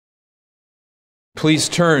Please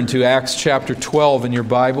turn to Acts chapter 12 in your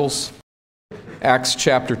Bibles. Acts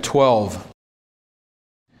chapter 12.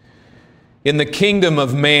 In the kingdom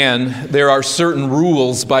of man, there are certain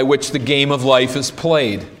rules by which the game of life is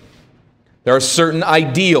played. There are certain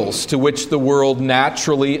ideals to which the world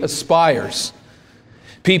naturally aspires.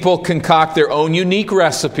 People concoct their own unique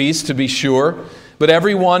recipes, to be sure, but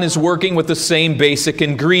everyone is working with the same basic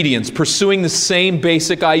ingredients, pursuing the same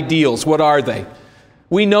basic ideals. What are they?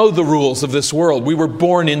 We know the rules of this world. We were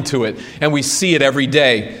born into it, and we see it every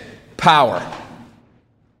day. Power,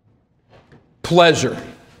 pleasure,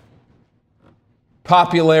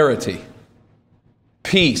 popularity,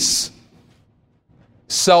 peace,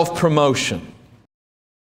 self-promotion.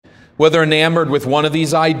 Whether enamored with one of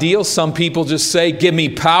these ideals, some people just say, give me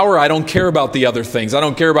power, I don't care about the other things. I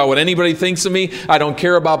don't care about what anybody thinks of me. I don't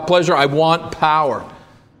care about pleasure. I want power.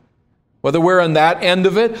 Whether we're on that end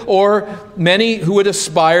of it, or many who would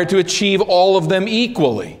aspire to achieve all of them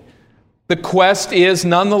equally. The quest is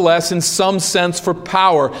nonetheless in some sense for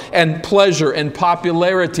power and pleasure and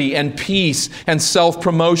popularity and peace and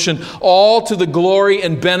self-promotion, all to the glory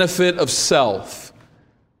and benefit of self.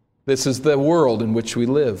 This is the world in which we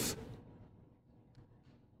live.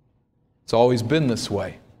 It's always been this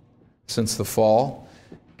way since the fall.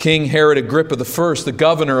 King Herod Agrippa I, the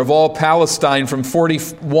governor of all Palestine from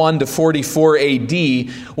 41 to 44 AD,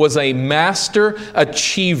 was a master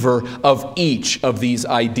achiever of each of these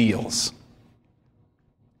ideals.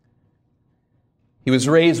 He was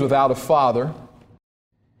raised without a father.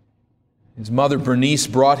 His mother Bernice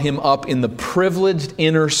brought him up in the privileged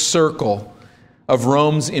inner circle of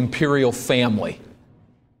Rome's imperial family.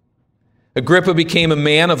 Agrippa became a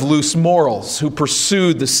man of loose morals who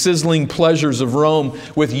pursued the sizzling pleasures of Rome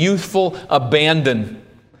with youthful abandon.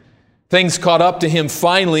 Things caught up to him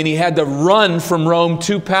finally, and he had to run from Rome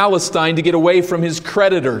to Palestine to get away from his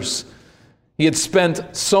creditors. He had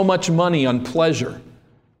spent so much money on pleasure.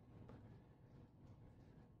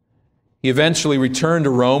 He eventually returned to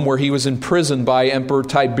Rome, where he was imprisoned by Emperor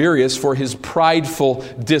Tiberius for his prideful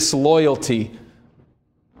disloyalty.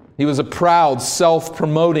 He was a proud,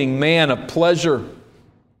 self-promoting man of pleasure,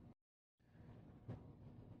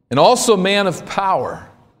 and also a man of power.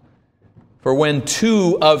 For when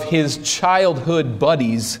two of his childhood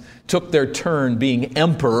buddies took their turn being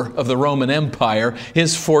emperor of the Roman Empire,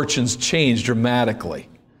 his fortunes changed dramatically.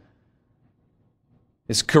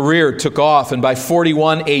 His career took off, and by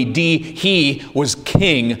 41 AD, he was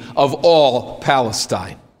king of all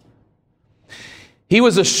Palestine. He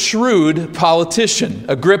was a shrewd politician.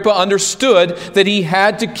 Agrippa understood that he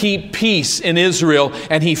had to keep peace in Israel,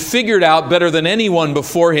 and he figured out better than anyone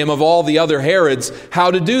before him of all the other Herods how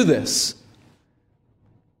to do this.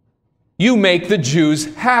 You make the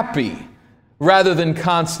Jews happy rather than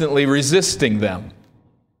constantly resisting them.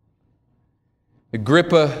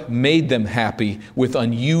 Agrippa made them happy with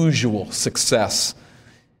unusual success.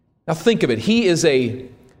 Now think of it. He is a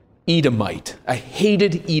Edomite, a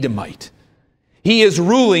hated Edomite. He is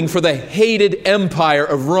ruling for the hated empire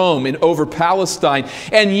of Rome over Palestine,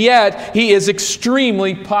 and yet he is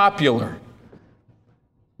extremely popular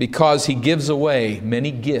because he gives away many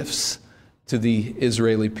gifts to the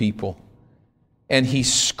Israeli people, and he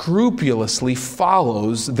scrupulously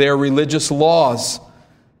follows their religious laws.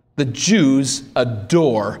 The Jews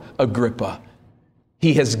adore Agrippa.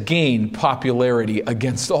 He has gained popularity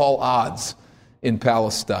against all odds in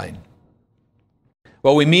Palestine.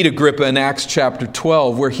 Well, we meet Agrippa in Acts chapter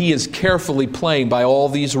 12, where he is carefully playing by all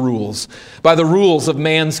these rules, by the rules of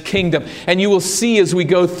man's kingdom. And you will see as we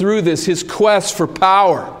go through this, his quest for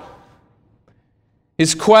power,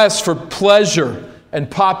 his quest for pleasure and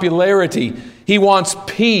popularity. He wants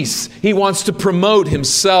peace. He wants to promote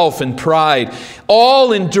himself and pride,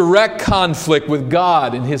 all in direct conflict with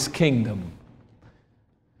God and his kingdom.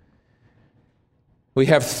 We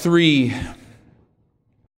have three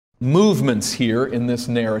movements here in this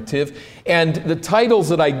narrative, and the titles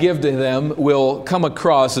that I give to them will come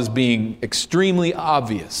across as being extremely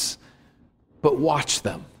obvious. But watch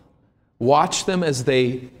them. Watch them as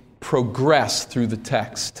they progress through the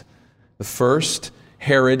text. The first,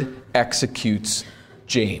 Herod executes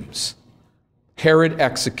James. Herod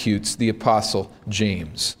executes the apostle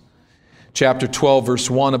James. Chapter 12, verse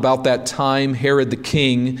 1, about that time Herod the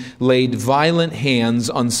king laid violent hands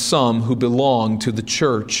on some who belonged to the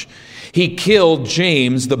church. He killed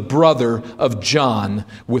James, the brother of John,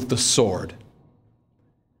 with the sword.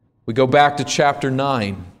 We go back to chapter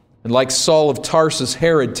 9, and like Saul of Tarsus,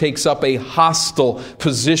 Herod takes up a hostile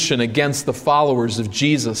position against the followers of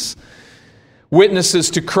Jesus. Witnesses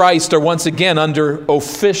to Christ are once again under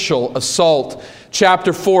official assault.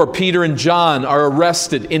 Chapter 4, Peter and John are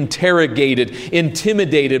arrested, interrogated,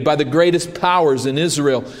 intimidated by the greatest powers in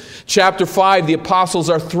Israel. Chapter 5, the apostles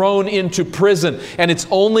are thrown into prison, and it's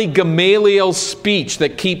only Gamaliel's speech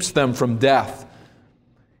that keeps them from death.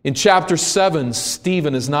 In chapter 7,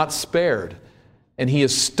 Stephen is not spared, and he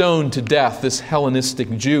is stoned to death, this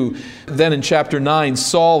Hellenistic Jew. Then in chapter 9,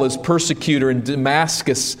 Saul, as persecutor in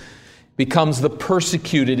Damascus, becomes the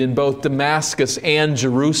persecuted in both Damascus and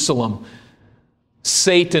Jerusalem.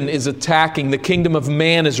 Satan is attacking. The kingdom of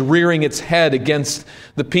man is rearing its head against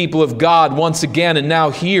the people of God once again. And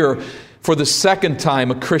now here, for the second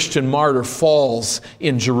time, a Christian martyr falls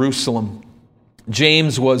in Jerusalem.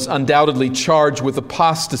 James was undoubtedly charged with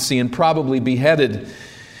apostasy and probably beheaded.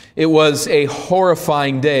 It was a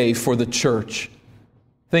horrifying day for the church.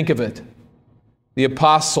 Think of it. The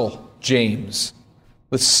apostle James,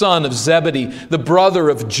 the son of Zebedee, the brother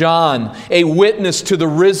of John, a witness to the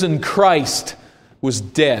risen Christ, was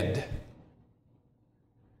dead.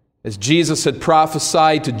 As Jesus had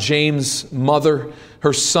prophesied to James' mother,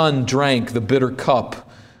 her son drank the bitter cup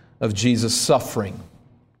of Jesus' suffering.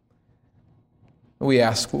 We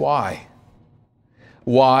ask why?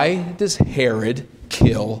 Why does Herod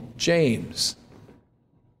kill James?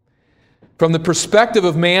 From the perspective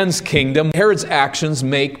of man's kingdom, Herod's actions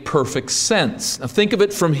make perfect sense. Now think of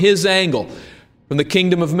it from his angle, from the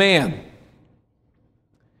kingdom of man.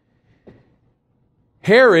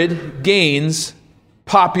 Herod gains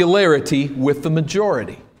popularity with the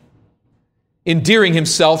majority, endearing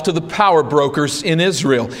himself to the power brokers in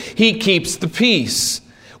Israel. He keeps the peace,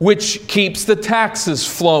 which keeps the taxes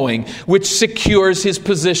flowing, which secures his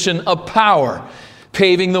position of power,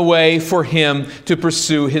 paving the way for him to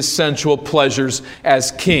pursue his sensual pleasures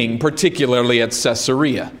as king, particularly at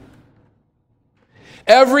Caesarea.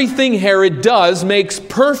 Everything Herod does makes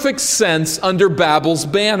perfect sense under Babel's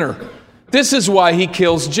banner. This is why he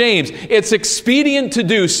kills James. It's expedient to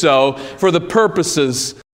do so for the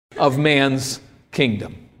purposes of man's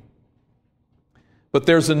kingdom. But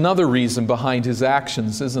there's another reason behind his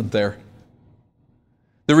actions, isn't there?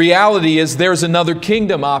 The reality is there's another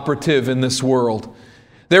kingdom operative in this world.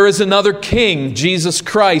 There is another king, Jesus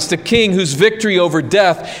Christ, a king whose victory over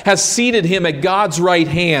death has seated him at God's right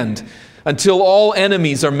hand until all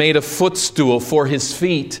enemies are made a footstool for his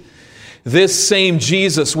feet. This same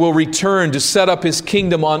Jesus will return to set up his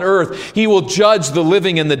kingdom on earth. He will judge the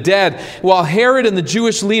living and the dead. While Herod and the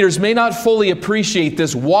Jewish leaders may not fully appreciate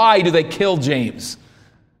this, why do they kill James?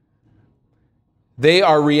 They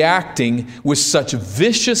are reacting with such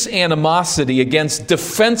vicious animosity against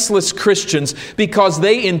defenseless Christians because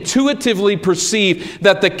they intuitively perceive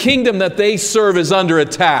that the kingdom that they serve is under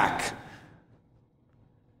attack.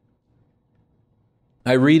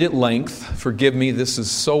 I read at length, forgive me, this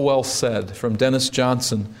is so well said, from Dennis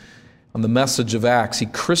Johnson on the Message of Acts. He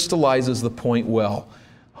crystallizes the point well.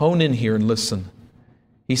 Hone in here and listen.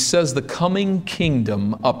 He says the coming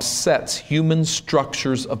kingdom upsets human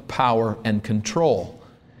structures of power and control,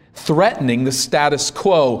 threatening the status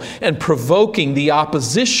quo and provoking the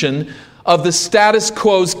opposition of the status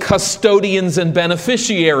quo's custodians and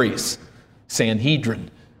beneficiaries, Sanhedrin,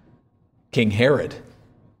 King Herod.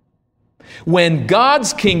 When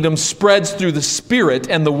God's kingdom spreads through the Spirit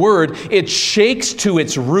and the Word, it shakes to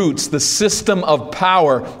its roots the system of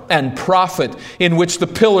power and profit in which the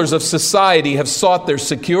pillars of society have sought their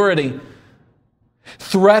security.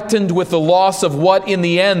 Threatened with the loss of what in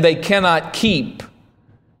the end they cannot keep,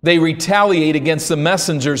 they retaliate against the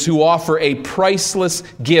messengers who offer a priceless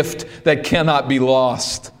gift that cannot be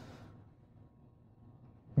lost.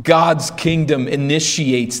 God's kingdom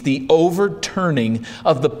initiates the overturning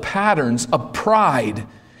of the patterns of pride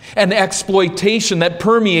and exploitation that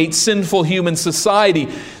permeate sinful human society.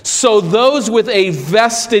 So those with a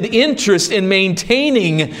vested interest in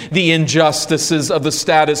maintaining the injustices of the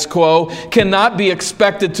status quo cannot be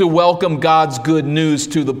expected to welcome God's good news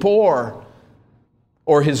to the poor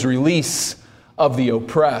or his release of the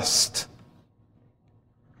oppressed.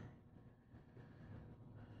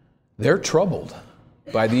 They're troubled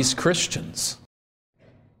by these Christians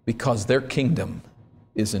because their kingdom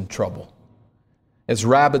is in trouble. As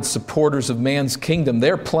rabid supporters of man's kingdom,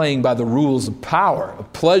 they're playing by the rules of power,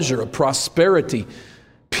 of pleasure, of prosperity,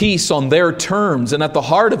 peace on their terms, and at the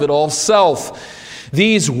heart of it all, self.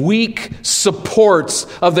 These weak supports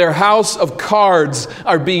of their house of cards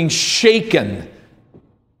are being shaken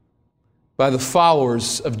by the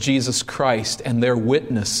followers of Jesus Christ and their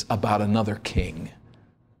witness about another king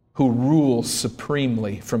who rules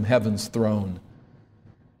supremely from heaven's throne.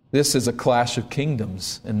 This is a clash of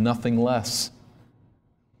kingdoms and nothing less.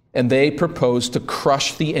 And they propose to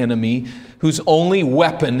crush the enemy whose only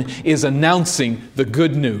weapon is announcing the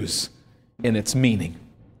good news in its meaning.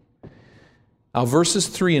 Now, verses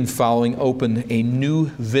 3 and following open a new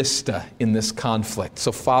vista in this conflict.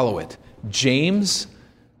 So follow it. James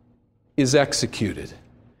is executed.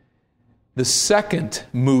 The second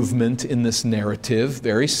movement in this narrative,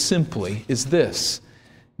 very simply, is this.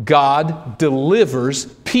 God delivers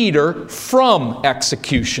Peter from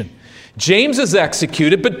execution. James is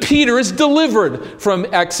executed, but Peter is delivered from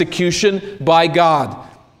execution by God.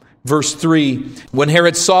 Verse 3, when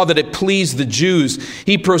Herod saw that it pleased the Jews,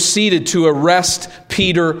 he proceeded to arrest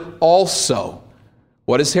Peter also.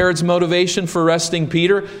 What is Herod's motivation for arresting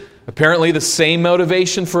Peter? Apparently the same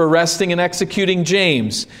motivation for arresting and executing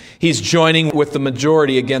James. He's joining with the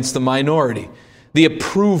majority against the minority. The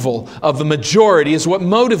approval of the majority is what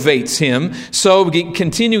motivates him. So,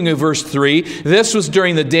 continuing in verse 3, this was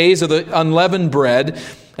during the days of the unleavened bread.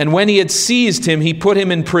 And when he had seized him, he put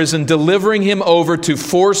him in prison, delivering him over to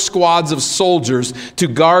 4 squads of soldiers to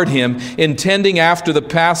guard him, intending after the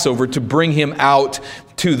Passover to bring him out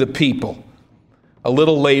to the people. A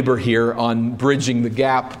little labor here on bridging the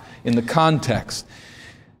gap in the context.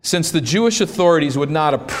 Since the Jewish authorities would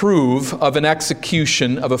not approve of an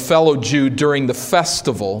execution of a fellow Jew during the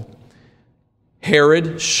festival,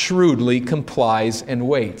 Herod shrewdly complies and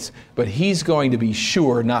waits. But he's going to be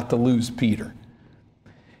sure not to lose Peter.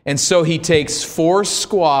 And so he takes 4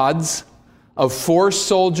 squads of 4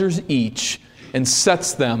 soldiers each and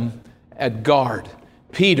sets them at guard.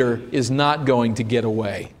 Peter is not going to get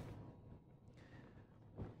away.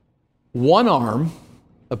 One arm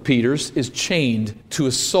of Peter's is chained to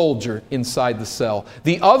a soldier inside the cell.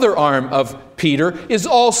 The other arm of Peter is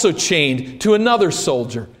also chained to another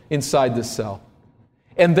soldier inside the cell.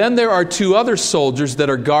 And then there are 2 other soldiers that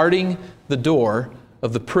are guarding the door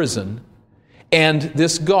of the prison. And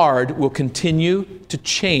this guard will continue to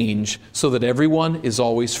change so that everyone is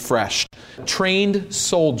always fresh. Trained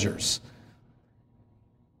soldiers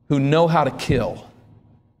who know how to kill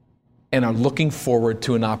and are looking forward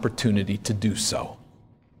to an opportunity to do so,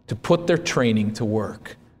 to put their training to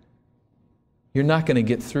work. You're not going to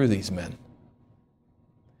get through these men.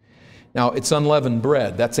 Now, it's unleavened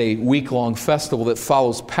bread. That's a week-long festival that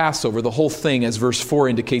follows Passover. The whole thing, as verse 4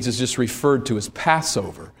 indicates, is just referred to as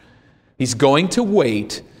Passover. He's going to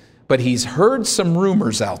wait, but he's heard some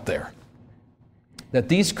rumors out there that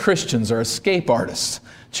these Christians are escape artists,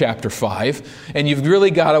 chapter 5, and you've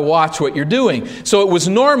really got to watch what you're doing. So it was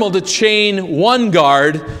normal to chain one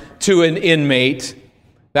guard to an inmate.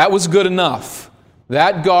 That was good enough.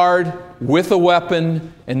 That guard with a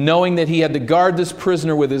weapon and knowing that he had to guard this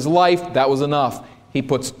prisoner with his life, that was enough. He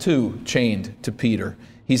puts 2 chained to Peter.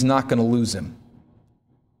 He's not going to lose him.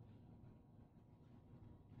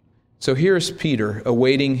 So here's Peter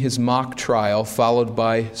awaiting his mock trial, followed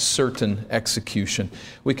by certain execution.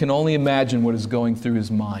 We can only imagine what is going through his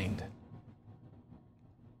mind.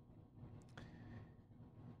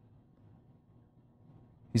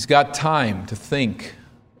 He's got time to think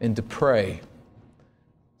and to pray.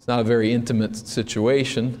 It's not a very intimate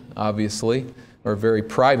situation, obviously, or a very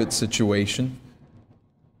private situation.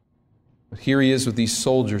 But here he is with these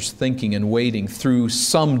soldiers thinking and waiting through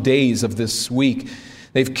some days of this week.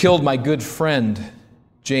 They've killed my good friend,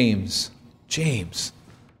 James. James.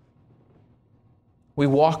 We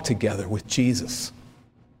walked together with Jesus.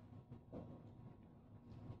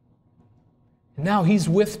 And now he's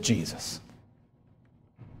with Jesus.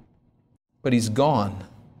 But he's gone.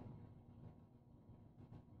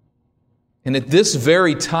 And at this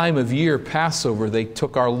very time of year, Passover, they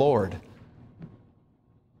took our Lord.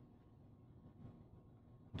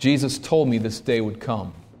 Jesus told me this day would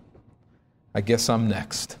come. I guess I'm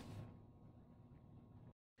next.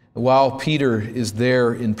 While Peter is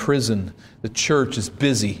there in prison, the church is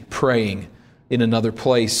busy praying in another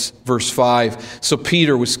place. Verse 5, so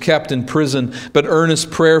Peter was kept in prison, but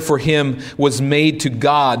earnest prayer for him was made to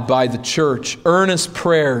God by the church. Earnest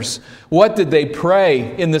prayers. What did they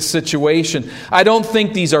pray in this situation? I don't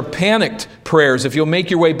think these are panicked prayers. If you'll make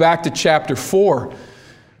your way back to chapter 4,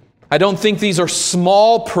 I don't think these are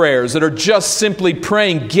small prayers that are just simply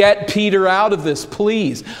praying, get Peter out of this,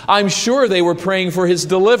 please. I'm sure they were praying for his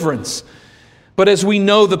deliverance. But as we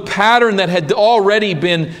know the pattern that had already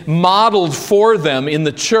been modeled for them in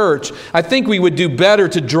the church, I think we would do better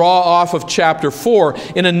to draw off of chapter 4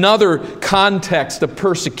 in another context of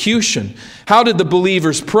persecution. How did the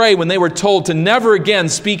believers pray when they were told to never again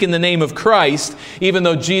speak in the name of Christ, even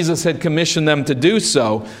though Jesus had commissioned them to do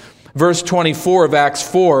so? Verse 24 of Acts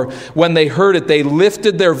 4, when they heard it, they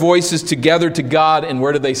lifted their voices together to God, and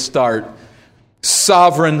where did they start?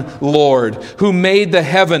 sovereign Lord, who made the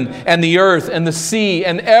heaven and the earth and the sea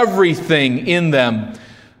and everything in them,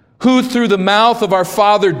 who through the mouth of our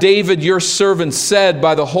father David, your servant, said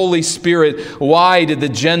by the Holy Spirit, why did the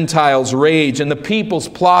Gentiles rage and the peoples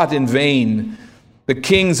plot in vain? The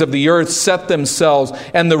kings of the earth set themselves,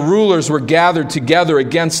 and the rulers were gathered together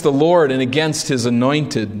against the Lord and against his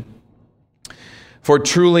anointed. For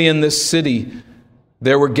truly in this city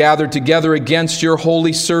there were gathered together against your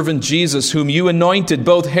holy servant Jesus, whom you anointed,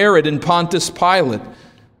 both Herod and Pontius Pilate,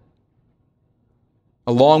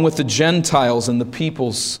 along with the Gentiles and the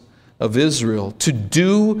peoples of Israel, to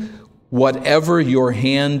do whatever your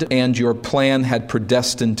hand and your plan had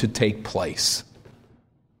predestined to take place.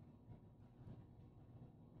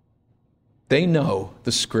 They know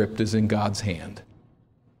the script is in God's hand.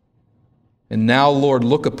 And now, Lord,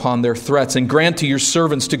 look upon their threats and grant to your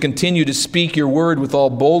servants to continue to speak your word with all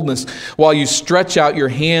boldness while you stretch out your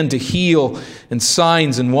hand to heal, and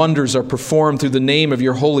signs and wonders are performed through the name of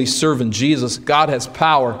your holy servant Jesus. God has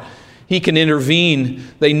power. He can intervene.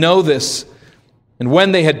 They know this. And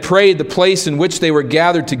when they had prayed, the place in which they were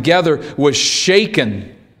gathered together was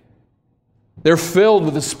shaken. They're filled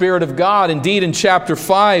with the Spirit of God. Indeed, in chapter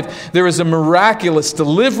 5, there is a miraculous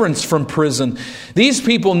deliverance from prison. These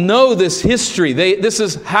people know this history. This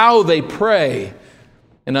is how they pray.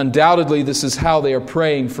 And undoubtedly, this is how they are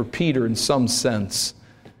praying for Peter in some sense.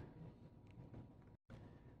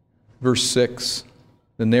 Verse 6,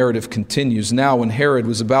 the narrative continues. Now, when Herod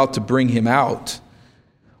was about to bring him out,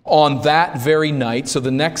 on that very night, so the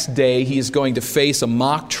next day he is going to face a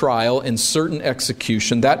mock trial and certain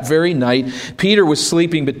execution. That very night, Peter was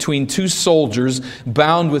sleeping between two soldiers,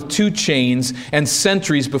 bound with two chains, and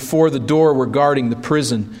sentries before the door were guarding the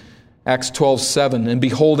prison. Acts 12:7. And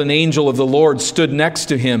behold, an angel of the Lord stood next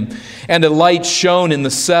to him, and a light shone in the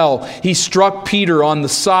cell. He struck Peter on the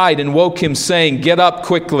side and woke him, saying, "Get up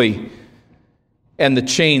quickly." And the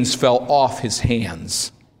chains fell off his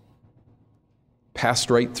hands.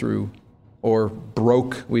 Passed right through, or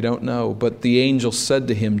broke, we don't know. But the angel said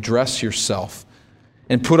to him, "Dress yourself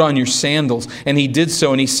and put on your sandals." And he did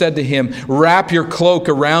so, and he said to him, "Wrap your cloak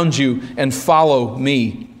around you and follow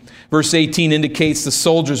me." Verse 18 indicates the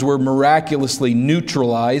soldiers were miraculously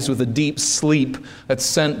neutralized with a deep sleep that's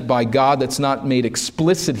sent by God. That's not made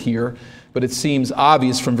explicit here, but it seems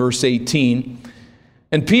obvious from verse 18.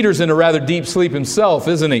 And Peter's in a rather deep sleep himself,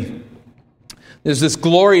 isn't he? There's this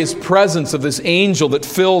glorious presence of this angel that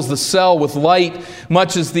fills the cell with light,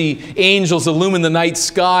 much as the angels illumine the night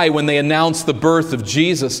sky when they announce the birth of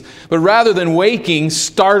Jesus. But rather than waking,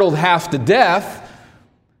 startled half to death,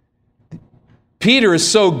 Peter is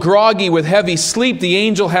so groggy with heavy sleep, the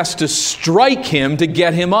angel has to strike him to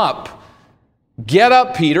get him up. Get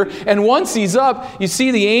up, Peter. And once he's up, you see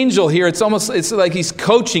the angel here, it's like he's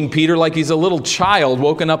coaching Peter like he's a little child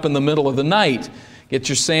woken up in the middle of the night. Get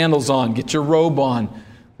your sandals on. Get your robe on.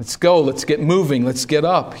 Let's go. Let's get moving. Let's get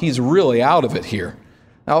up. He's really out of it here.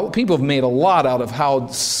 Now, people have made a lot out of how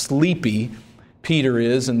sleepy Peter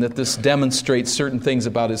is and that this demonstrates certain things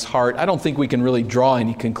about his heart. I don't think we can really draw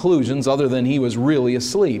any conclusions other than he was really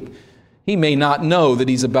asleep. He may not know that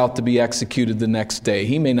he's about to be executed the next day.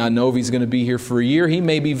 He may not know if he's going to be here for a year. He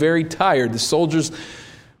may be very tired. The soldiers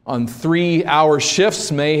on 3-hour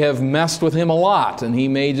shifts may have messed with him a lot, and he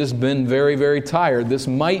may just been very, very tired. This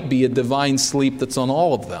might be a divine sleep that's on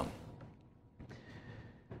all of them.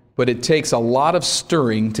 But it takes a lot of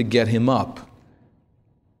stirring to get him up.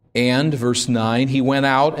 And, verse 9, he went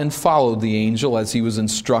out and followed the angel as he was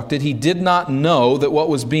instructed. He did not know that what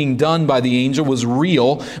was being done by the angel was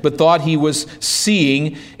real, but thought he was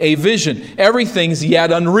seeing a vision. Everything's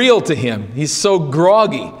yet unreal to him. He's so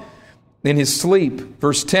groggy in his sleep.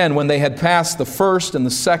 Verse 10, when they had passed the first and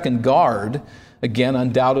the second guard, again,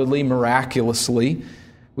 undoubtedly, miraculously,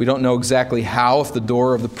 we don't know exactly how, if the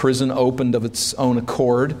door of the prison opened of its own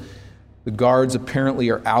accord. The guards apparently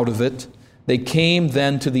are out of it. They came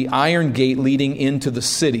then to the iron gate leading into the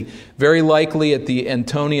city. Very likely at the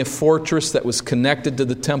Antonia fortress that was connected to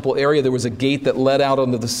the temple area, there was a gate that led out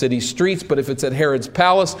onto the city streets. But if it's at Herod's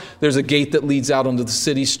palace, there's a gate that leads out onto the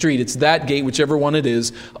city street. It's that gate, whichever one it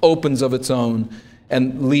is, opens of its own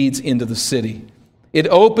and leads into the city. It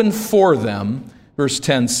opened for them, verse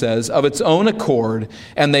 10 says, of its own accord,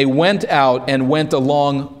 and they went out and went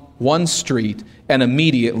along one street, and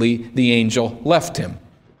immediately the angel left him.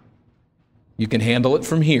 You can handle it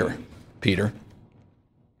from here, Peter.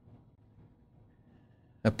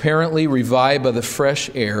 Apparently revived by the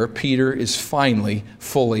fresh air, Peter is finally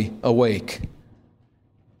fully awake.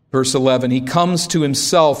 Verse 11, he comes to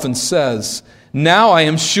himself and says, Now I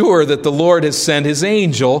am sure that the Lord has sent his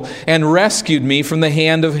angel and rescued me from the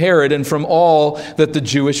hand of Herod and from all that the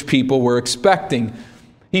Jewish people were expecting."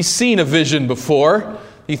 He's seen a vision before.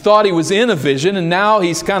 He thought he was in a vision, and now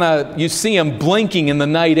he's you see him blinking in the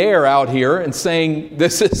night air out here and saying,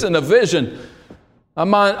 "This isn't a vision.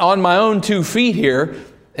 I'm on my own 2 feet here,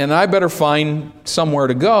 and I better find somewhere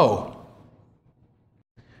to go."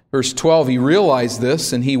 Verse 12, he realized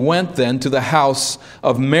this, and he went then to the house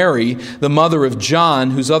of Mary, the mother of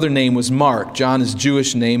John, whose other name was Mark. John is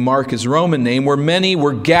Jewish name, Mark is Roman name, where many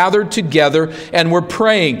were gathered together and were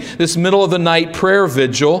praying. This middle of the night prayer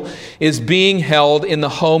vigil is being held in the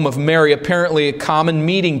home of Mary, apparently a common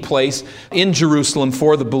meeting place in Jerusalem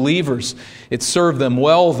for the believers. It served them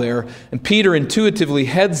well there, and Peter intuitively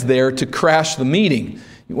heads there to crash the meeting.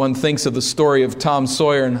 One thinks of the story of Tom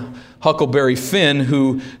Sawyer and Huckleberry Finn,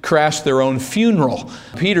 who crashed their own funeral.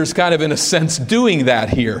 Peter's kind of, in a sense, doing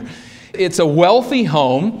that here. It's a wealthy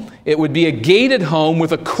home. It would be a gated home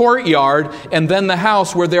with a courtyard, and then the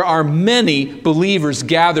house where there are many believers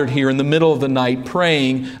gathered here in the middle of the night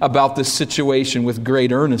praying about this situation with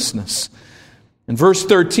great earnestness. In verse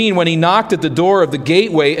 13, when he knocked at the door of the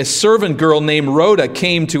gateway, a servant girl named Rhoda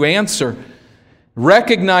came to answer.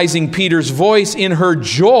 Recognizing Peter's voice, in her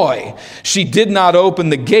joy, she did not open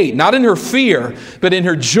the gate. Not in her fear, but in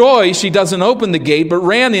her joy, she doesn't open the gate, but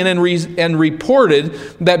ran in and reported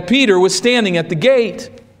that Peter was standing at the gate.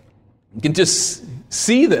 You can just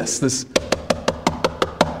see this.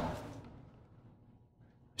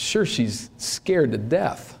 Sure, she's scared to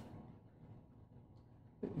death.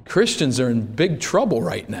 Christians are in big trouble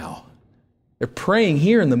right now. They're praying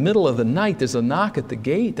here in the middle of the night. There's a knock at the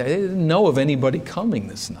gate. They didn't know of anybody coming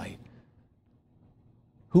this night.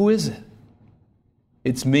 Who is it?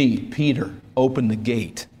 It's me, Peter. Open the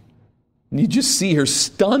gate. And you just see her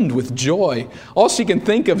stunned with joy. All she can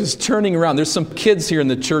think of is turning around. There's some kids here in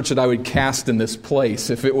the church that I would cast in this place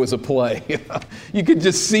if it was a play. You could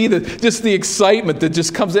just see the excitement that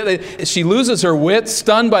just comes in. She loses her wits,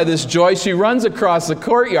 stunned by this joy. She runs across the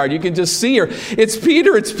courtyard. You can just see her. It's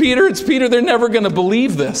Peter, it's Peter, it's Peter. They're never going to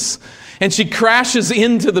believe this. And she crashes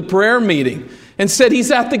into the prayer meeting and said,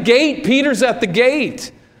 "He's at the gate. Peter's at the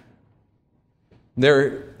gate."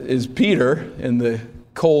 There is Peter in the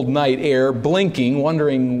cold night air, blinking,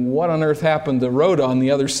 wondering what on earth happened to Rhoda on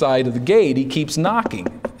the other side of the gate. He keeps knocking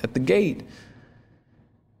at the gate.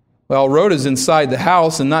 Well, Rhoda's inside the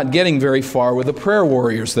house and not getting very far with the prayer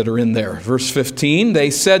warriors that are in there. Verse 15, they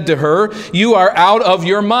said to her, "You are out of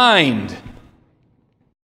your mind."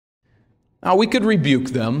 Now, we could rebuke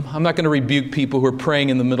them. I'm not going to rebuke people who are praying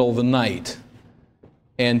in the middle of the night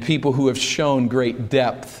and people who have shown great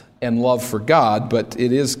depth and love for God, but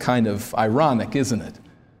it is kind of ironic, isn't it?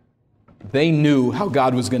 They knew how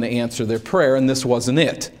God was going to answer their prayer, and this wasn't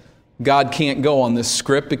it. God can't go on this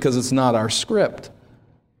script because it's not our script.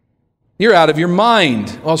 You're out of your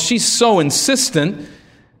mind. Well, she's so insistent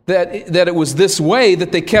that it was this way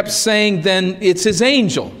that they kept saying, then it's his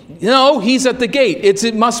angel. No, he's at the gate.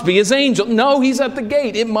 It must be his angel. No, he's at the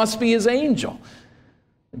gate. It must be his angel.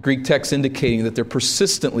 The Greek text indicating that they're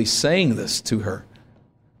persistently saying this to her.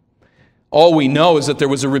 All we know is that there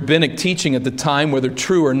was a rabbinic teaching at the time, whether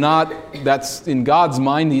true or not, that's in God's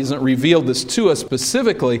mind. He hasn't revealed this to us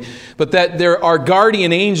specifically, but that there are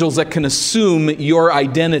guardian angels that can assume your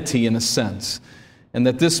identity in a sense, and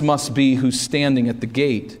that this must be who's standing at the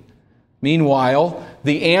gate. Meanwhile,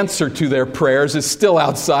 the answer to their prayers is still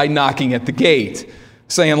outside knocking at the gate,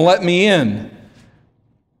 saying, "Let me in."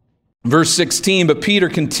 Verse 16, but Peter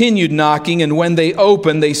continued knocking, and when they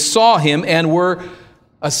opened, they saw him and were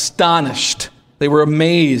astonished. They were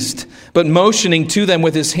amazed. But motioning to them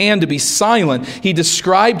with his hand to be silent, he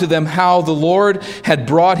described to them how the Lord had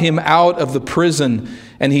brought him out of the prison.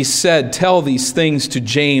 And he said, "Tell these things to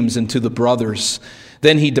James and to the brothers."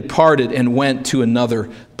 Then he departed and went to another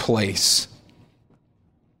place.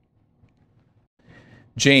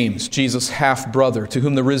 James, Jesus' half-brother, to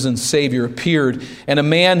whom the risen Savior appeared, and a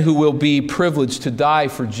man who will be privileged to die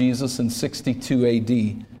for Jesus in 62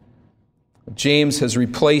 AD. James has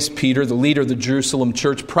replaced Peter, the leader of the Jerusalem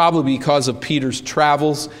church, probably because of Peter's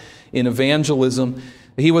travels in evangelism.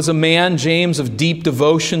 He was a man, James, of deep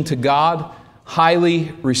devotion to God,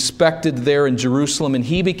 highly respected there in Jerusalem, and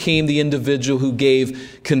he became the individual who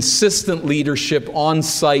gave consistent leadership on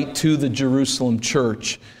site to the Jerusalem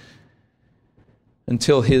church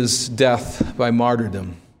until his death by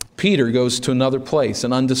martyrdom. Peter goes to another place,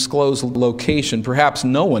 an undisclosed location. Perhaps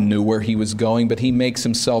no one knew where he was going, but he makes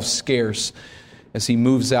himself scarce as he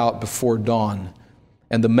moves out before dawn.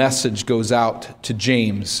 And the message goes out to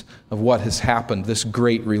James of what has happened, this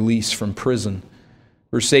great release from prison.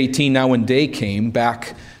 Verse 18, now when day came,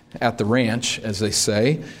 back at the ranch, as they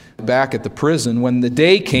say, back at the prison, when the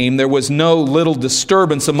day came, there was no little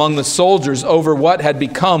disturbance among the soldiers over what had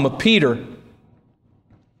become of Peter.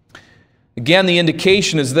 Again, the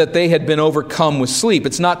indication is that they had been overcome with sleep.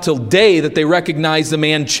 It's not till day that they recognize the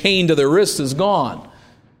man chained to their wrists is gone.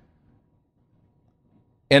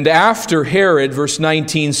 And after Herod, verse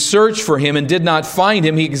 19, searched for him and did not find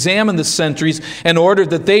him, he examined the sentries and ordered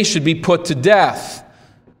that they should be put to death.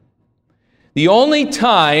 The only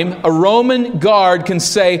time a Roman guard can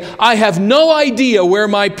say, I have no idea where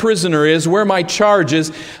my prisoner is, where my charge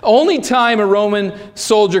is, only time a Roman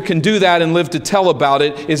soldier can do that and live to tell about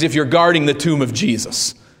it is if you're guarding the tomb of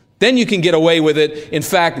Jesus. Then you can get away with it. In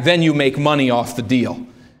fact, then you make money off the deal.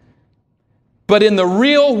 But in the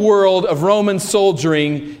real world of Roman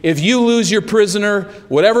soldiering, if you lose your prisoner,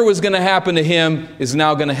 whatever was going to happen to him is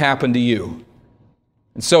now going to happen to you.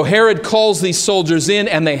 And so Herod calls these soldiers in,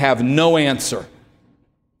 and they have no answer.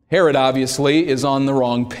 Herod obviously is on the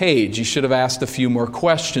wrong page. He should have asked a few more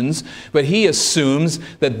questions, but he assumes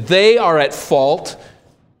that they are at fault,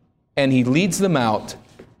 and he leads them out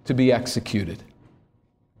to be executed.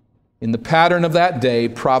 In the pattern of that day,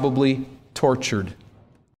 probably tortured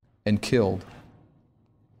and killed.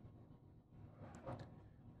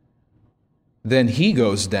 Then he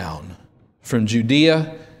goes down from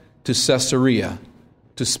Judea to Caesarea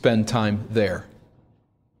to spend time there.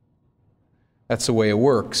 That's the way it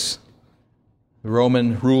works. The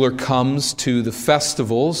Roman ruler comes to the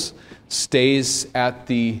festivals, stays at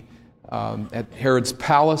Herod's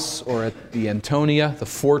palace or at the Antonia, the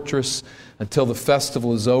fortress, until the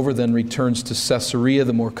festival is over, then returns to Caesarea,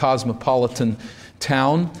 the more cosmopolitan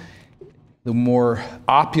town, the more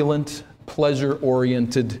opulent,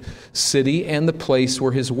 pleasure-oriented city, and the place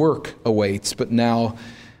where his work awaits. But now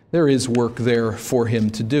there is work there for him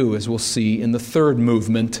to do, as we'll see in the third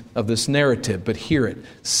movement of this narrative. But hear it.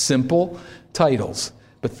 Simple titles,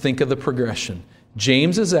 but think of the progression.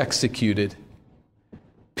 James is executed.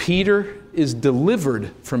 Peter is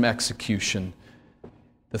delivered from execution.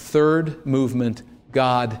 The third movement,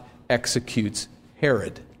 God executes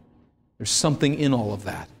Herod. There's something in all of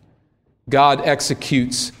that. God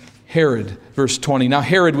executes Herod. Verse 20. Now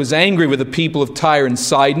Herod was angry with the people of Tyre and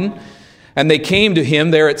Sidon, and they came to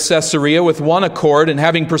him there at Caesarea with one accord, and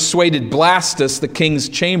having persuaded Blastus, the king's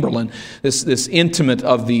chamberlain, this intimate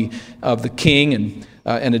of the king and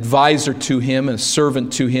an advisor to him, a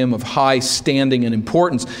servant to him of high standing and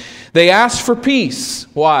importance, they asked for peace.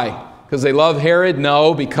 Why? Because they love Herod?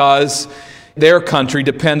 No, because their country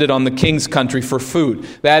depended on the king's country for food.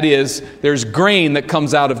 That is, there's grain that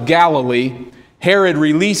comes out of Galilee. Herod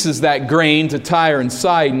releases that grain to Tyre and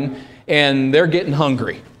Sidon, and they're getting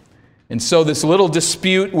hungry. And so this little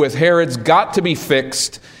dispute with Herod's got to be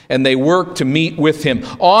fixed, and they work to meet with him.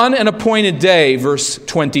 On an appointed day, verse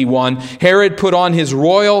 21, Herod put on his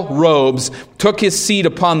royal robes, took his seat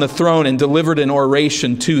upon the throne, and delivered an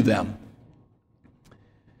oration to them.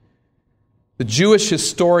 The Jewish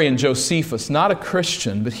historian Josephus, not a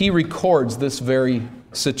Christian, but he records this very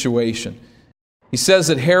situation. He says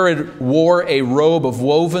that Herod wore a robe of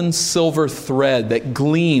woven silver thread that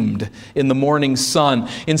gleamed in the morning sun,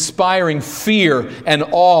 inspiring fear and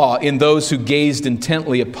awe in those who gazed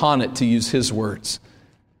intently upon it, to use his words.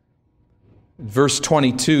 Verse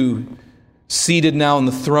 22, seated now on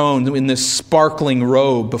the throne in this sparkling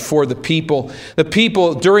robe before the people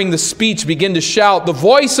during the speech begin to shout, "The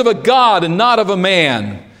voice of a God and not of a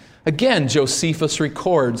man." Again, Josephus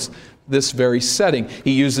records this very setting.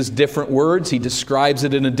 He uses different words. He describes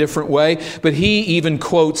it in a different way. But he even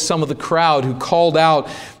quotes some of the crowd who called out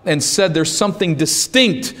and said there's something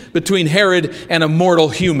distinct between Herod and a mortal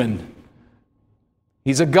human.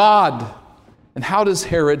 He's a god. And how does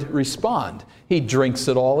Herod respond? He drinks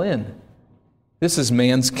it all in. This is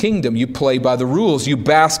man's kingdom. You play by the rules. You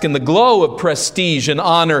bask in the glow of prestige and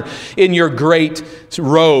honor in your great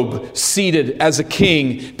robe, seated as a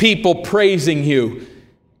king, people praising you.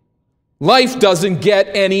 Life doesn't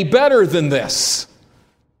get any better than this.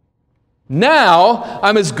 Now,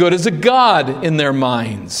 I'm as good as a god in their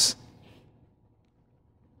minds.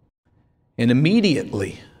 And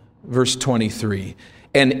immediately, verse 23,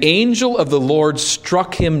 an angel of the Lord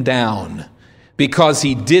struck him down because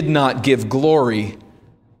he did not give glory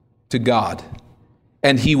to God.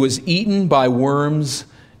 And he was eaten by worms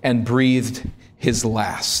and breathed his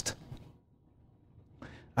last.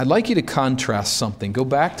 I'd like you to contrast something. Go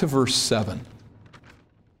back to verse 7.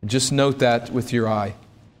 Just note that with your eye.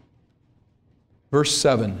 Verse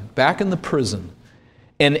 7, back in the prison,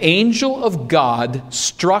 an angel of God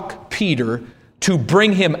struck Peter to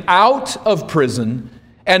bring him out of prison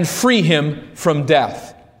and free him from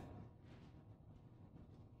death.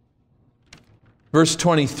 Verse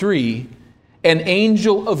 23, an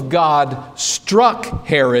angel of God struck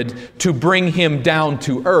Herod to bring him down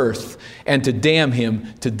to earth and to damn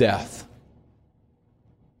him to death.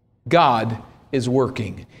 God is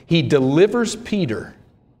working. He delivers Peter.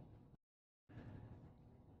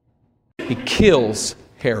 He kills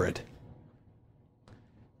Herod.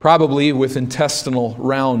 Probably with intestinal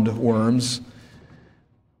roundworms.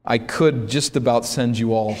 I could just about send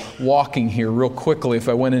you all walking here real quickly if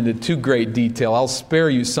I went into too great detail. I'll spare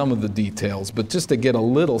you some of the details, but just to get a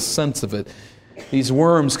little sense of it, these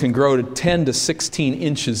worms can grow to 10 to 16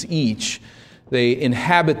 inches each. They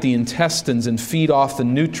inhabit the intestines and feed off the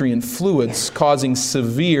nutrient fluids, causing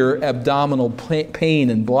severe abdominal pain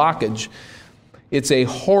and blockage. It's a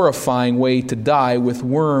horrifying way to die, with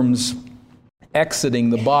worms exiting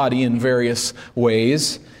the body in various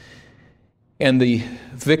ways, and the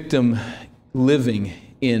victim living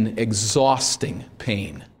in exhausting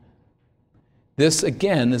pain. This,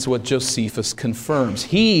 again, is what Josephus confirms.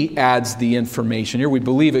 He adds the information. Here we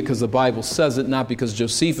believe it because the Bible says it, not because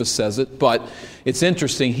Josephus says it, but it's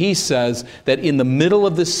interesting. He says that in the middle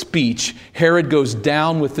of this speech, Herod goes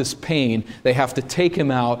down with this pain. They have to take him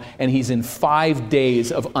out, and he's in 5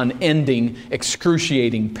 days of unending,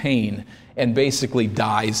 excruciating pain, and basically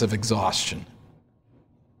dies of exhaustion.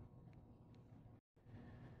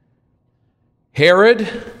 Herod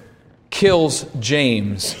kills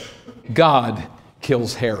James. God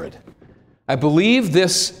kills Herod. I believe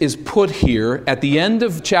this is put here at the end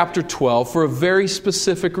of chapter 12 for a very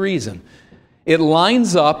specific reason. It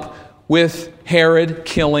lines up with Herod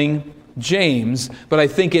killing James, but I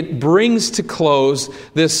think it brings to close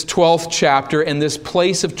this 12th chapter and this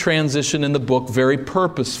place of transition in the book very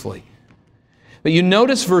purposefully. But you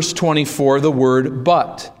notice verse 24, the word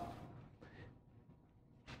 "but."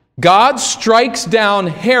 God strikes down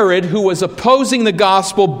Herod, who was opposing the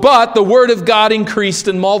gospel, but the word of God increased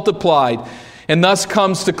and multiplied. And thus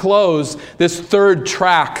comes to close this third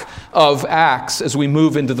track of Acts as we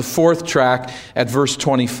move into the fourth track at verse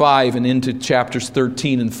 25 and into chapters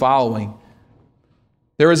 13 and following.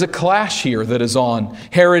 There is a clash here that is on.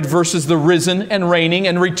 Herod versus the risen and reigning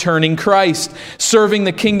and returning Christ. Serving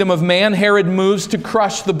the kingdom of man, Herod moves to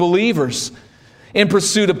crush the believers. In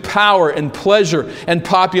pursuit of power and pleasure and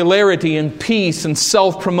popularity and peace and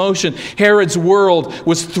self-promotion, Herod's world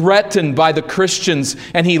was threatened by the Christians,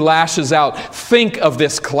 and he lashes out. Think of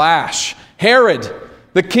this clash. Herod,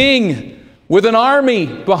 the king, with an army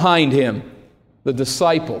behind him. The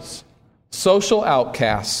disciples, social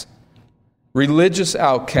outcasts, religious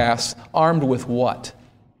outcasts, armed with what?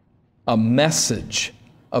 A message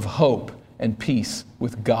of hope and peace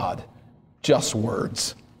with God. Just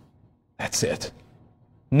words. That's it.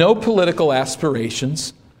 No political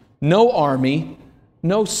aspirations, no army,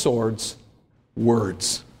 no swords,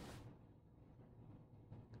 words.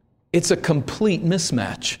 It's a complete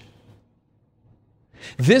mismatch.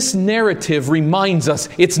 This narrative reminds us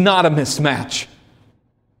it's not a mismatch.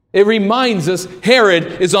 It reminds us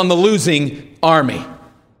Herod is on the losing army.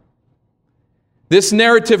 This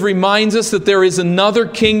narrative reminds us that there is another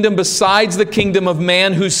kingdom besides the kingdom of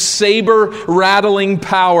man whose saber-rattling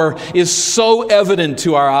power is so evident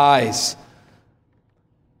to our eyes.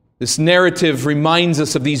 This narrative reminds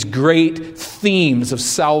us of these great themes of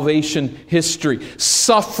salvation history.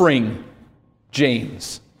 Suffering,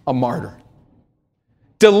 James, a martyr.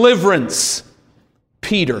 Deliverance,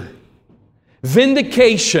 Peter.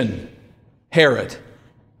 Vindication, Herod.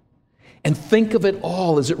 And think of it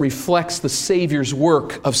all as it reflects the Savior's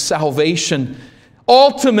work of salvation.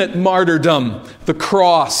 Ultimate martyrdom, the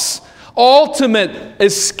cross. Ultimate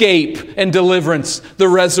escape and deliverance, the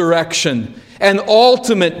resurrection. And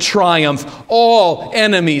ultimate triumph, all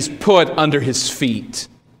enemies put under his feet.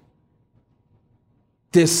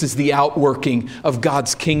 This is the outworking of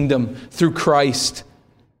God's kingdom through Christ.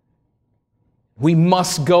 We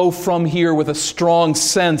must go from here with a strong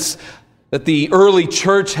sense that the early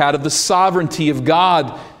church had of the sovereignty of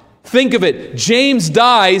God. Think of it. James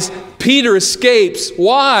dies, Peter escapes.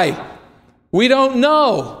 Why? We don't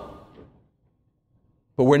know.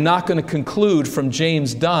 But we're not going to conclude from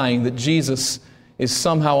James dying that Jesus is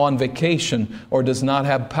somehow on vacation or does not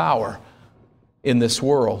have power in this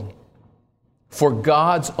world. For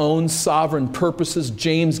God's own sovereign purposes,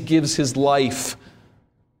 James gives his life.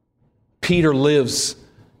 Peter lives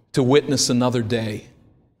to witness another day.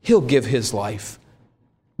 He'll give his life.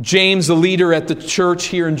 James, the leader at the church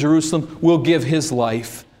here in Jerusalem, will give his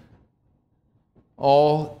life.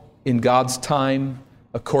 All in God's time,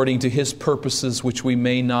 according to his purposes, which we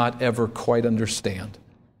may not ever quite understand.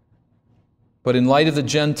 But in light of the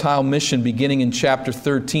Gentile mission beginning in chapter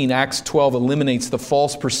 13, Acts 12 eliminates the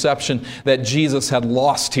false perception that Jesus had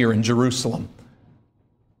lost here in Jerusalem.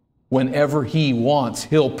 Whenever He wants,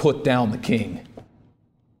 He'll put down the king.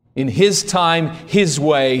 In His time, His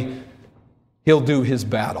way, He'll do His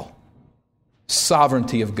battle.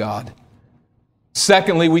 Sovereignty of God.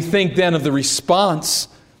 Secondly, we think then of the response.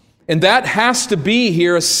 And that has to be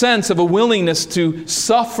here a sense of a willingness to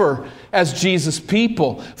suffer as Jesus'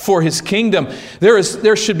 people for His kingdom.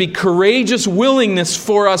 There should be courageous willingness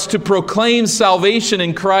for us to proclaim salvation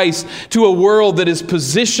in Christ to a world that is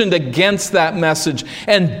positioned against that message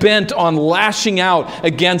and bent on lashing out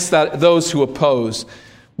against those who oppose.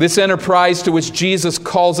 This enterprise to which Jesus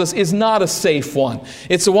calls us is not a safe one.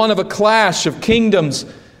 It's one of a clash of kingdoms.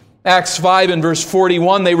 Acts 5 and verse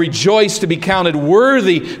 41, they rejoice to be counted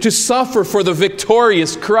worthy to suffer for the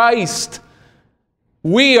victorious Christ.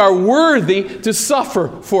 We are worthy to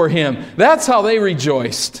suffer for Him. That's how they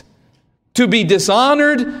rejoiced. To be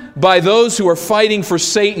dishonored by those who are fighting for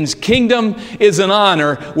Satan's kingdom is an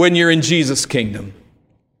honor when you're in Jesus' kingdom.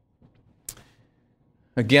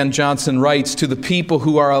 Again, Johnson writes, to the people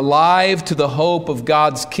who are alive to the hope of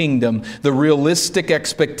God's kingdom, the realistic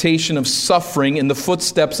expectation of suffering in the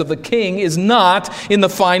footsteps of the King is not, in the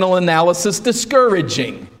final analysis,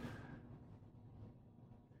 discouraging.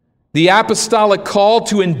 The apostolic call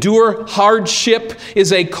to endure hardship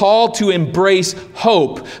is a call to embrace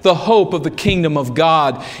hope, the hope of the kingdom of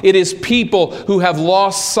God. It is people who have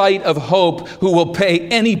lost sight of hope who will pay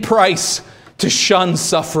any price to shun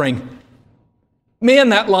suffering. Man,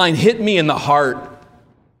 that line hit me in the heart.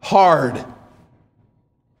 Hard.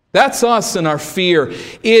 That's us and our fear.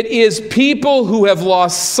 It is people who have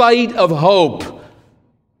lost sight of hope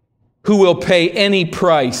who will pay any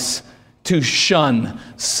price to shun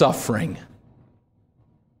suffering.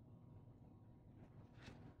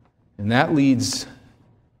 And that leads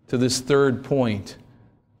to this third point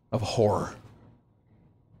of horror.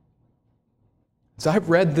 As I've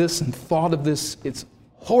read this and thought of this, it's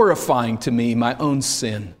horrifying to me, my own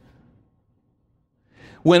sin.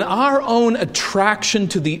 When our own attraction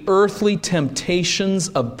to the earthly temptations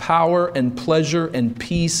of power and pleasure and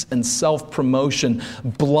peace and self-promotion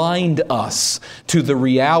blind us to the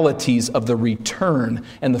realities of the return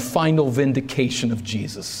and the final vindication of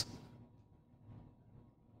Jesus.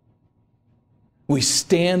 We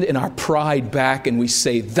stand in our pride back and we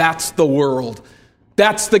say, that's the world.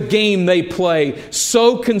 That's the game they play,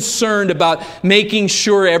 so concerned about making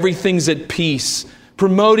sure everything's at peace,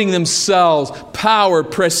 promoting themselves, power,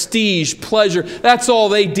 prestige, pleasure. That's all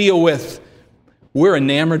they deal with. We're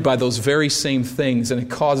enamored by those very same things, and it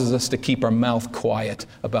causes us to keep our mouth quiet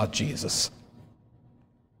about Jesus.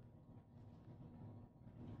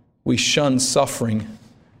 We shun suffering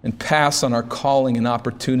and pass on our calling and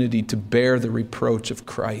opportunity to bear the reproach of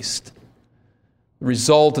Christ. The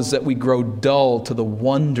result is that we grow dull to the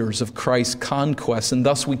wonders of Christ's conquest, and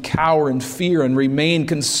thus we cower in fear and remain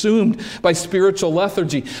consumed by spiritual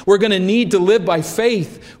lethargy. We're going to need to live by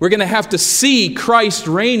faith. We're going to have to see Christ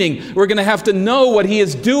reigning. We're going to have to know what He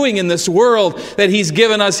is doing in this world, that He's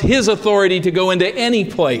given us His authority to go into any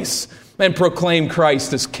place and proclaim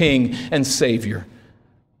Christ as King and Savior.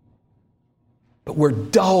 But we're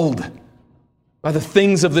dulled by the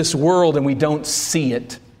things of this world, and we don't see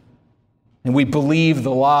it. And we believe the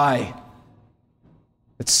lie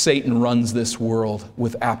that Satan runs this world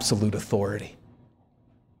with absolute authority.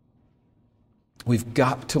 We've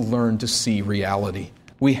got to learn to see reality.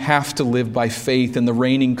 We have to live by faith in the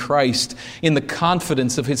reigning Christ, in the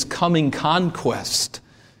confidence of His coming conquest,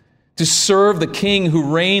 to serve the King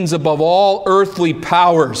who reigns above all earthly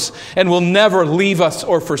powers and will never leave us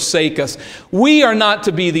or forsake us. We are not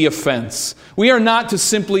to be the offense. We are not to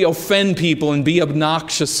simply offend people and be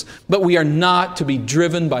obnoxious, but we are not to be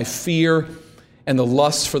driven by fear and the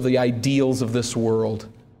lust for the ideals of this world.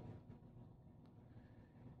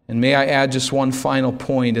 And may I add just one final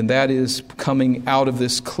point, and that is, coming out of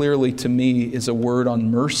this clearly to me is a word on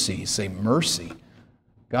mercy. Say mercy.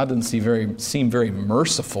 God doesn't seem very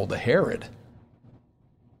merciful to Herod.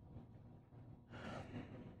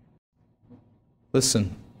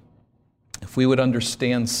 Listen, if we would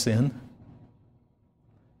understand sin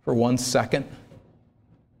for 1 second,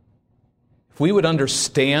 if we would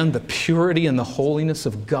understand the purity and the holiness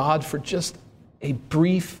of God for just a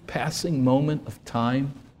brief passing moment of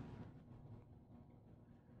time,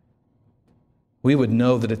 we would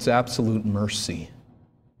know that it's absolute mercy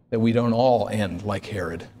that we don't all end like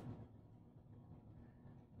Herod.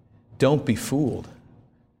 Don't be fooled.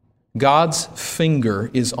 God's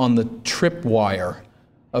finger is on the tripwire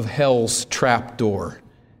of hell's trap door.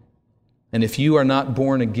 And if you are not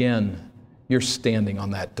born again, you're standing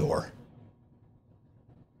on that door.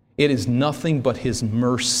 It is nothing but His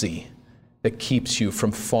mercy that keeps you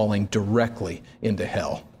from falling directly into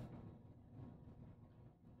hell.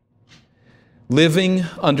 Living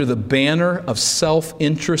under the banner of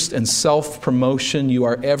self-interest and self-promotion, you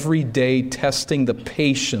are every day testing the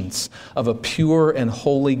patience of a pure and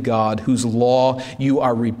holy God whose law you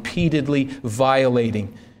are repeatedly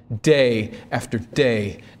violating day after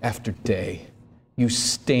day after day. You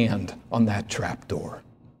stand on that trapdoor.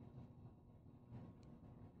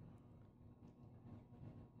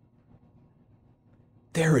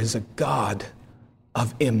 There is a God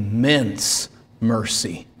of immense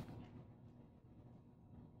mercy.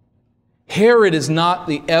 Herod is not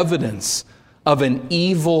the evidence of an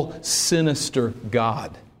evil, sinister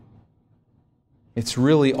God. It's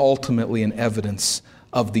really ultimately an evidence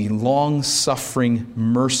of the long-suffering,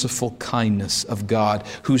 merciful kindness of God,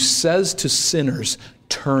 who says to sinners,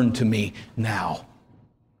 "Turn to me now."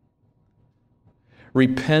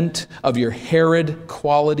 Repent of your Herod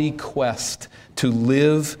quality quest to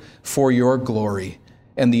live for your glory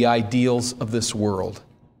and the ideals of this world,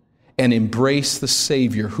 and embrace the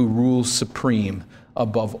Savior who rules supreme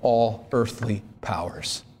above all earthly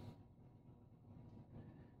powers.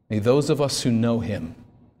 May those of us who know Him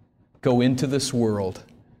go into this world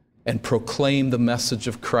and proclaim the message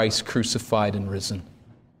of Christ crucified and risen.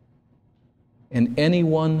 And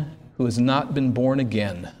anyone who has not been born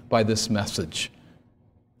again by this message,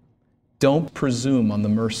 don't presume on the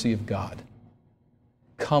mercy of God.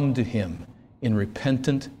 Come to Him in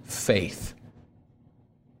repentant faith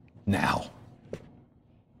now.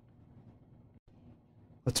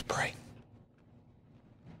 Let's pray.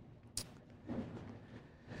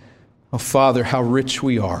 Oh, Father, how rich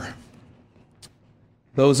we are.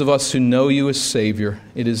 Those of us who know You as Savior,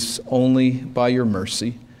 it is only by Your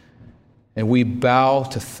mercy. And we bow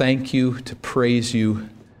to thank You, to praise You,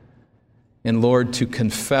 and Lord, to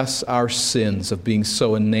confess our sins of being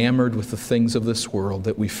so enamored with the things of this world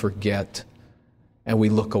that we forget and we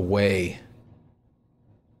look away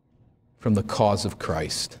from the cause of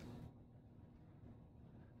Christ.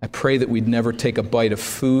 I pray that we'd never take a bite of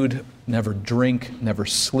food, never drink, never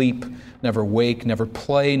sleep, never wake, never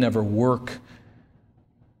play, never work,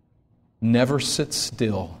 never sit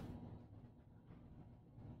still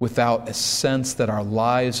without a sense that our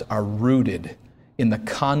lives are rooted in the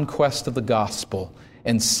conquest of the gospel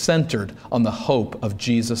and centered on the hope of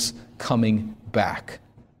Jesus coming back.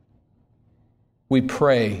 We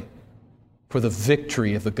pray for the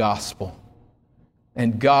victory of the gospel.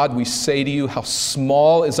 And God, we say to You, how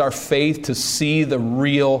small is our faith to see the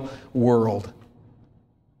real world.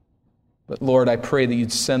 But Lord, I pray that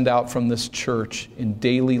You'd send out from this church in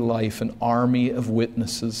daily life an army of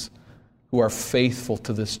witnesses who are faithful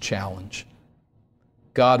to this challenge.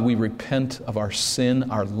 God, we repent of our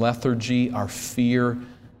sin, our lethargy, our fear,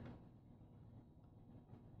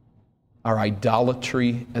 our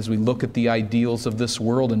idolatry as we look at the ideals of this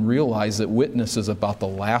world and realize that witness is about the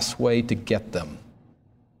last way to get them.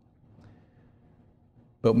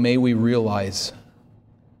 But may we realize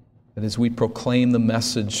that as we proclaim the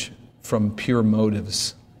message from pure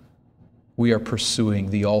motives, we are pursuing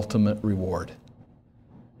the ultimate reward.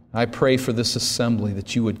 I pray for this assembly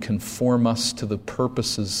that You would conform us to the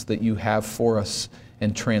purposes that You have for us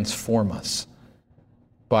and transform us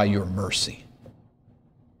by Your mercy.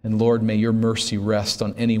 And Lord, may Your mercy rest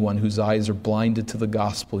on anyone whose eyes are blinded to the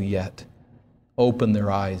gospel yet. Open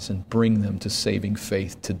their eyes and bring them to saving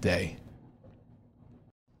faith today.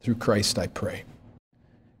 Through Christ I pray.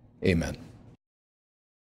 Amen.